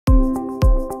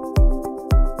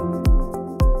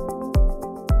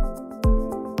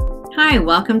Hi,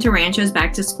 welcome to Rancho's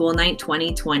Back to School Night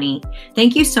 2020.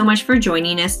 Thank you so much for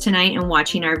joining us tonight and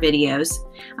watching our videos.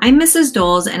 I'm Mrs.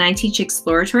 Doles and I teach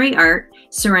Exploratory Art,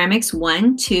 Ceramics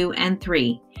 1, 2, and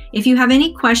 3. If you have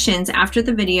any questions after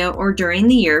the video or during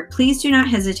the year, please do not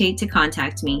hesitate to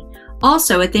contact me.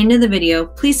 Also, at the end of the video,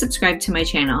 please subscribe to my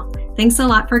channel. Thanks a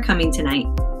lot for coming tonight.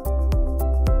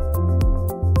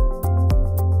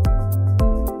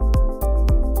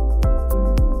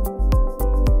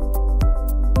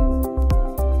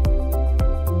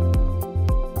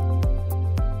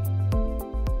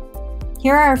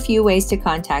 Here are a few ways to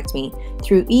contact me: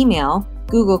 through email,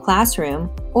 Google Classroom,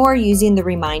 or using the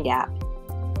Remind app.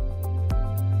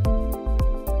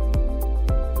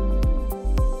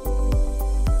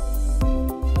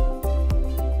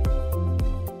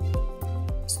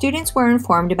 Students were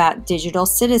informed about digital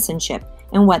citizenship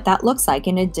and what that looks like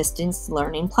in a distance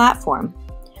learning platform.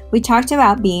 We talked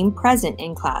about being present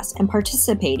in class and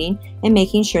participating and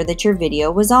making sure that your video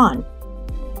was on.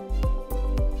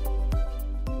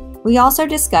 We also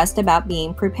discussed about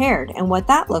being prepared and what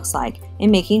that looks like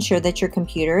and making sure that your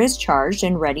computer is charged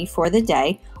and ready for the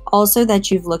day, also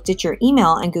that you've looked at your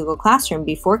email and Google Classroom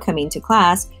before coming to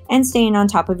class, and staying on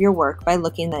top of your work by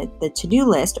looking at the to-do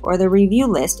list or the review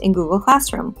list in Google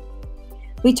Classroom.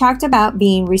 We talked about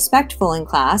being respectful in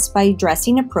class by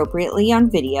dressing appropriately on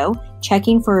video,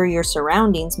 checking for your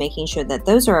surroundings, making sure that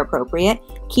those are appropriate,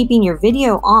 keeping your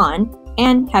video on,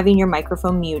 and having your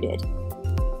microphone muted.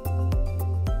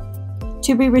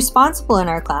 To be responsible in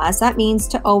our class, that means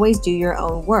to always do your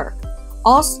own work.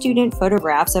 All student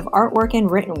photographs of artwork and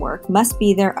written work must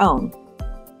be their own.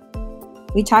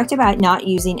 We talked about not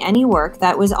using any work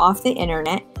that was off the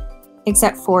internet,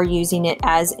 except for using it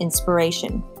as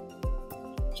inspiration.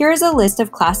 Here is a list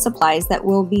of class supplies that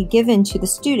will be given to the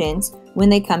students when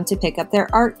they come to pick up their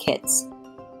art kits.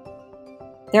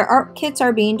 Their art kits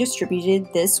are being distributed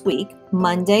this week,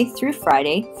 Monday through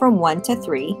Friday, from 1 to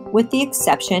 3, with the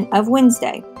exception of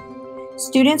Wednesday.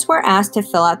 Students were asked to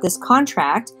fill out this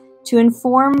contract to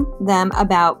inform them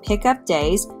about pickup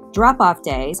days, drop-off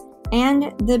days,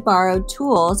 and the borrowed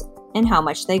tools and how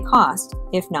much they cost,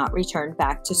 if not returned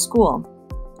back to school.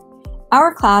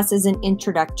 Our class is an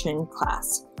introduction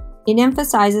class. It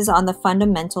emphasizes on the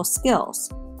fundamental skills.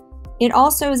 It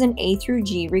also is an A through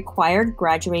G required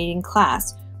graduating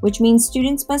class, which means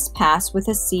students must pass with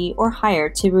a C or higher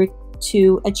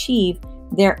to achieve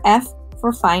their F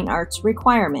for Fine Arts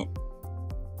requirement.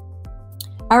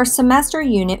 Our semester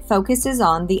unit focuses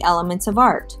on the elements of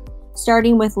art,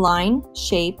 starting with line,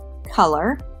 shape,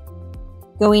 color,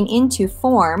 going into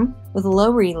form with low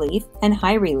relief and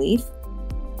high relief,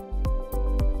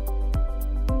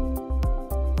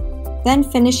 then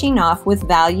finishing off with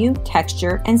value,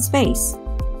 texture, and space.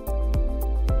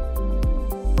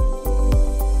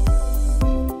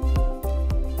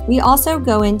 We also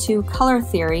go into color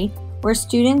theory, where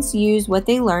students use what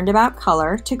they learned about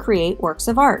color to create works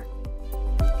of art.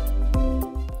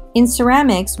 In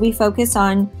ceramics, we focus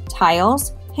on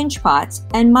tiles, pinch pots,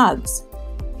 and mugs.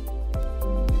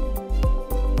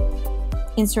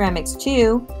 In Ceramics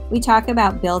 2, we talk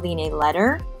about building a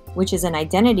letter, which is an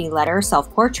identity letter,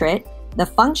 self-portrait, the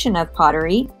function of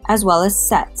pottery, as well as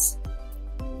sets.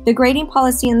 The grading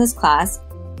policy in this class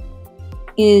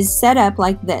is set up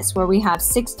like this, where we have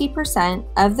 60%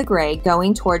 of the grade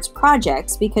going towards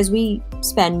projects because we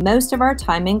spend most of our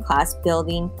time in class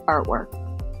building artwork.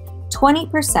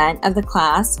 20% of the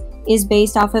class is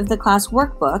based off of the class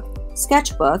workbook,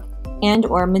 sketchbook,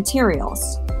 and/or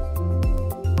materials.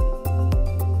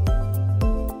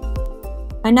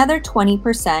 Another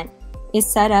 20% is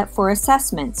set up for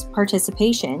assessments,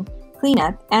 participation,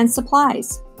 cleanup, and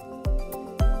supplies.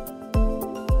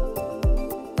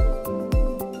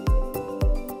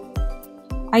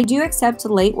 I do accept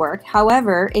late work,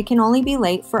 however, it can only be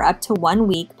late for up to 1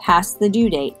 week past the due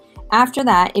date. After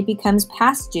that, it becomes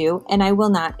past due and I will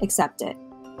not accept it.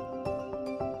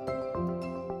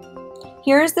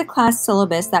 Here is the class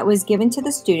syllabus that was given to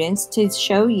the students to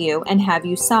show you and have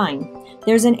you sign.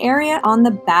 There's an area on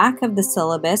the back of the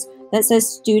syllabus that says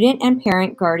Student and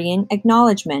Parent Guardian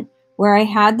Acknowledgement, where I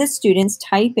had the students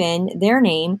type in their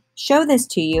name, show this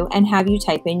to you, and have you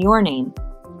type in your name.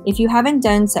 If you haven't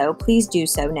done so, please do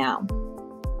so now.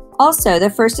 Also, the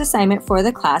first assignment for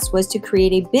the class was to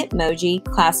create a Bitmoji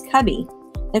class cubby.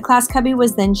 The class cubby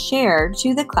was then shared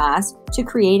to the class to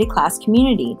create a class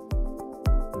community.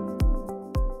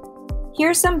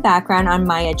 Here's some background on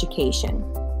my education.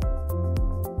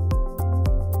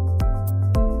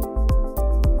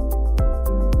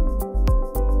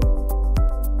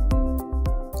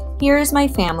 Here is my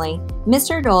family.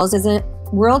 Mr. Doles is a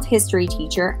world history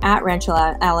teacher at Rancho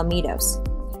Alamitos.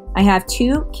 I have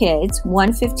 2 kids,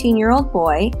 one 15-year-old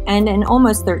boy and an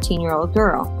almost 13-year-old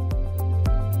girl.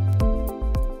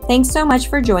 Thanks so much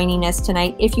for joining us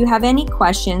tonight. If you have any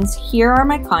questions, here are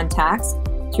my contacts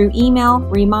through email,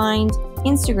 Remind,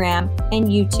 Instagram, and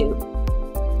YouTube.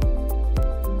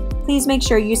 Please make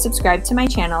sure you subscribe to my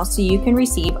channel so you can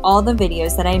receive all the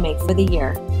videos that I make for the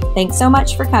year. Thanks so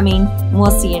much for coming, and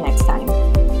we'll see you next time.